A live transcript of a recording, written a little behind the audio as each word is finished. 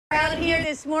out here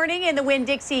this morning in the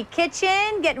Winn-Dixie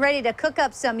kitchen, getting ready to cook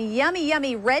up some yummy,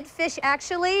 yummy redfish,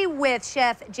 actually, with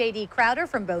Chef J.D. Crowder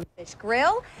from Bonefish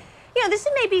Grill. You know, this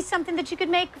may be something that you could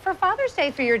make for Father's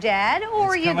Day for your dad,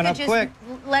 or you could just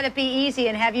let it be easy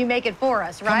and have you make it for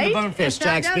us, right? Come to Bonefish,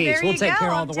 Jack's Beach. We'll take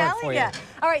care of all the work for you.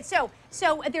 All right, so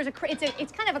there's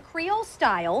it's kind of a Creole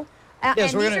style.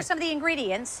 Yes, and these are some of the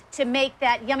ingredients to make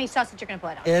that yummy sauce that you're going to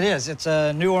put on. It is. It's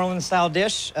a New Orleans style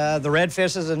dish. The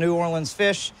redfish is a New Orleans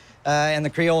fish, and the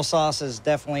Creole sauce is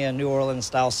definitely a New Orleans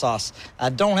style sauce. I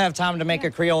don't have time to make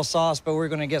a Creole sauce, but we're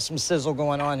going to get some sizzle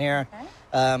going on here.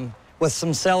 Okay. With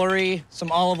some celery,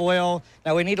 some olive oil.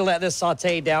 Now we need to let this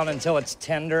saute down until it's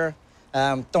tender.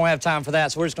 Don't have time for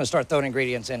that, so we're just going to start throwing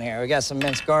ingredients in here. We got some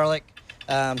minced garlic,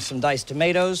 some diced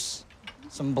tomatoes,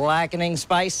 some blackening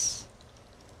spice,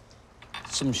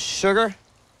 some sugar.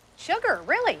 Sugar,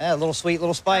 really? Yeah, a little sweet,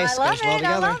 little spice. I love it,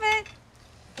 I love it.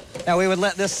 Now we would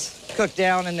let this cook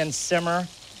down and then simmer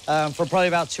for probably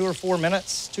about 2 to 4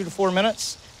 minutes.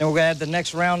 Then we're going to add the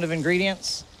next round of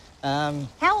ingredients. How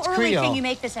early can you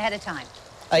make this ahead of time?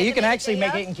 You can actually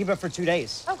make it and keep it for 2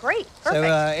 days. Oh, great. Perfect.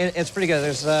 So it's pretty good.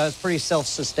 It's pretty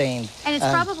self-sustained. And it's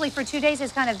probably for 2 days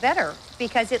is kind of better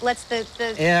because it lets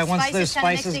the once those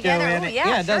spices go in,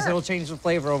 it does. It'll change the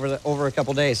flavor over a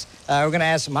couple days. We're going to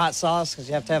add some hot sauce because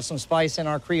you have to have some spice in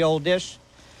our Creole dish.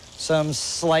 Some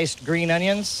sliced green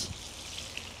onions,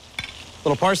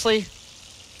 little parsley,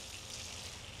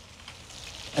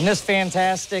 and this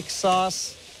fantastic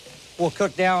sauce will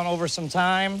cook down over some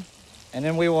time, and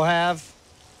then we will have.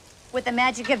 With the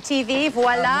magic of TV,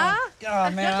 voila.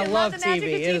 Oh, man, I love TV.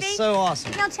 It is so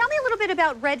awesome. Now, tell me a little bit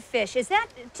about redfish. Is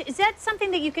that something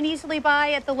that you can easily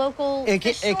buy at the local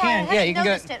fish store? It can, yeah. You can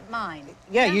noticed it mine.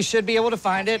 Yeah, you should be able to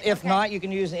find it. If not, you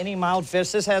can use any mild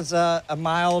fish. This has a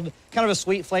mild, kind of a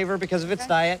sweet flavor because of its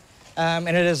diet, and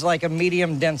it is like a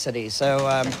medium density. So,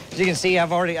 as you can see,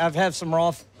 I've had some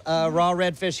raw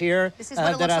redfish here. This is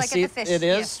what it looks like at the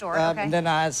fish store. And then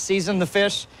I seasoned the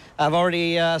fish. I've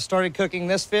already started cooking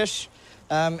this fish.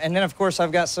 And then, of course,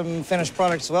 I've got some finished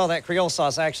products as well. That Creole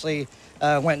sauce actually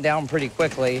went down pretty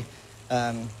quickly.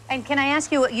 And can I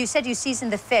ask you, you said you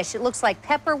seasoned the fish. It looks like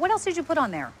pepper. What else did you put on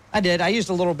there? I did. I used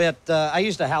a little bit. I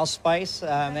used a house spice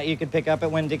that you could pick up at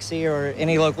Winn-Dixie or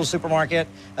any local supermarket.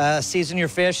 Season your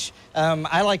fish.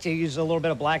 I like to use a little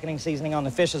bit of blackening seasoning on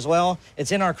the fish as well.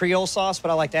 It's in our Creole sauce, but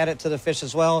I like to add it to the fish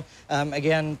as well.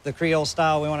 Again, the Creole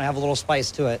style, we want to have a little spice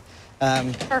to it.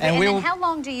 Perfect. And then how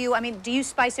long do you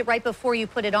spice it right before you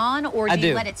put it on, or do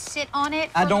you let it sit on it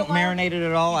for I don't marinate it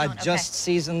at all. I just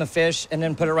season the fish and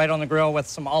then put it right on the grill with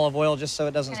some olive oil just so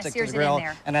it doesn't stick to the grill.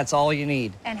 And that's all you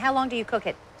need. And how long do you cook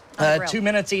it? 2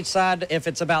 minutes each side if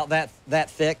it's about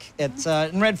that thick. It's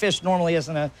and redfish normally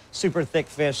isn't a super thick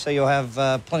fish, so you'll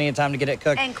have plenty of time to get it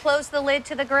cooked. And close the lid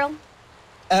to the grill?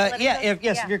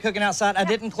 If you're cooking outside. I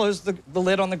didn't close the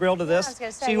lid on the grill to this,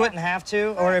 so you wouldn't have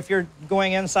to. Or if you're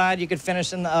going inside, you could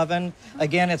finish in the oven.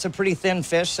 Again, it's a pretty thin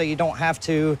fish, so you don't have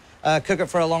to cook it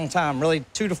for a long time. Really,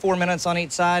 2 to 4 minutes on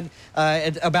each side,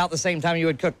 at about the same time you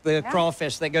would cook the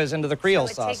crawfish that goes into the Creole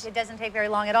sauce. It doesn't take very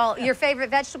long at all. Your favorite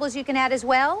vegetables you can add as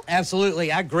well?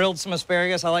 Absolutely. I grilled some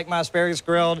asparagus. I like my asparagus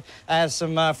grilled. I have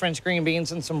some French green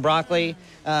beans and some broccoli.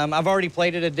 I've already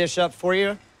plated a dish up for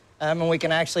you. And we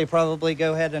can actually probably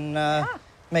go ahead and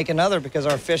make another because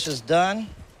our fish is done.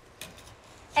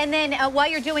 And then while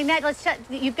you're doing that,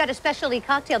 you've got a specialty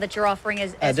cocktail that you're offering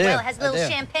as well. It has a little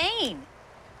champagne.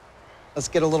 Let's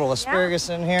get a little asparagus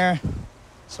in here,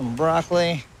 some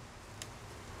broccoli,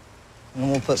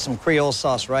 and we'll put some Creole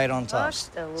sauce right on top.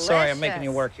 Sorry, I'm making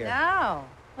you work here. No,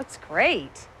 looks great.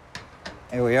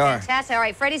 Here we are. Fantastic. All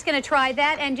right, Freddie's going to try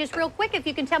that. And just real quick, if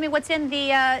you can tell me what's in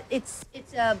the, it's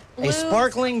a blue... A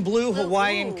sparkling blue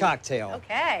Hawaiian cocktail.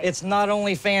 Okay. It's not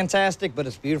only fantastic, but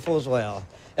it's beautiful as well.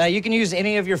 You can use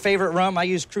any of your favorite rum. I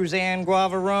use Cruzan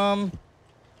Guava rum.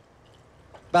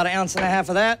 About 1.5 ounces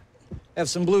of that. Have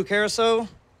some blue curacao,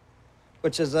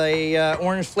 which is a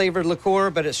orange-flavored liqueur,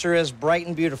 but it sure is bright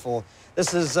and beautiful.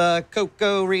 This is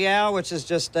Coco Real, which is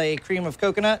just a cream of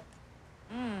coconut.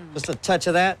 Just a touch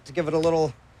of that to give it a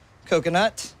little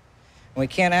coconut. And we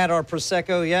can't add our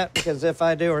Prosecco yet because if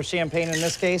I do, or champagne in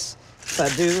this case, if I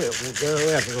do, it will go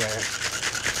everywhere.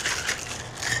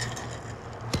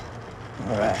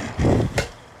 All right.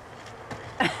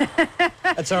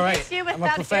 That's all right. I'm a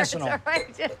professional.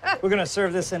 We're going to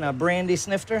serve this in a brandy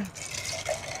snifter.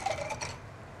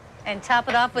 And top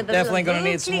it off with the Definitely going to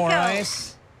need some more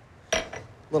ice. A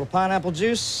little pineapple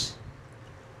juice.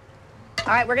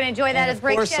 All right, we're going to enjoy that as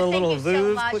break. Chef, thank you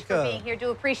so much for being here.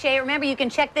 Do appreciate it. Remember, you can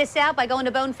check this out by going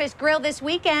to Bonefish Grill this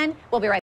weekend. We'll be right back.